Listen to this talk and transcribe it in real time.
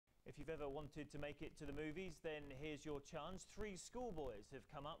If you've ever wanted to make it to the movies, then here's your chance. 3 schoolboys have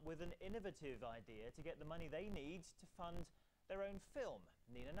come up with an innovative idea to get the money they need to fund their own film.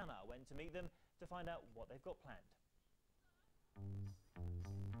 Nina Nana went to meet them to find out what they've got planned.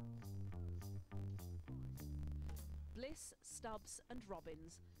 Bliss, Stubbs and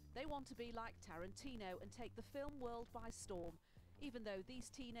Robbins. They want to be like Tarantino and take the film world by storm, even though these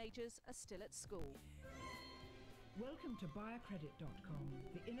teenagers are still at school. Welcome to Buyacredit.com,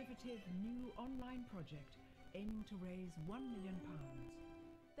 the innovative new online project aiming to raise £1 million.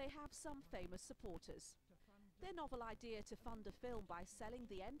 They have some famous supporters. Their novel idea to fund a film by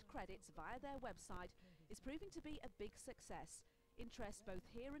selling the end credits via their website is proving to be a big success. Interest both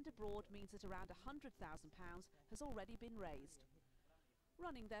here and abroad means that around £100,000 has already been raised.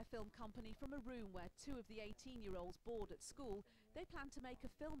 Running their film company from a room where 2 of the 18-year-olds board at school, they plan to make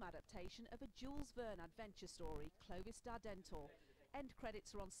a film adaptation of a Jules Verne adventure story, Clovis Dardentor. End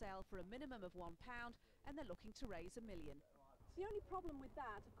credits are on sale for a minimum of £1 and they're looking to raise £1 million. The only problem with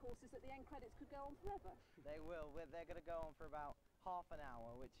that, of course, is that the end credits could go on forever. They will. They're going to go on for about half an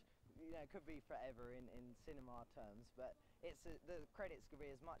hour, which could be forever in cinema terms, but the credits could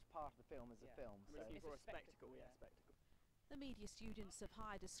be as much part of the film as the film. We're looking for a spectacle, spectacle. The media students have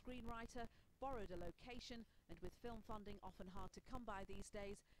hired a screenwriter, borrowed a location, and with film funding often hard to come by these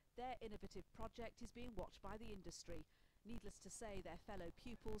days, their innovative project is being watched by the industry. Needless to say, their fellow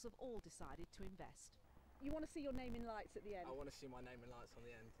pupils have all decided to invest. You want to see your name in lights at the end? I want to see my name in lights on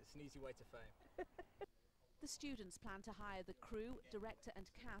the end. It's an easy way to fame. The students plan to hire the crew, director and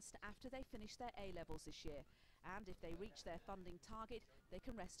cast after they finish their A-levels this year. And if they reach their funding target, they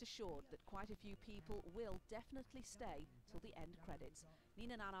can rest assured that quite a few people will definitely stay till the end credits.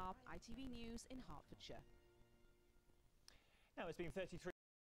 Nina Nana, ITV News in Hertfordshire. Now, it's been 33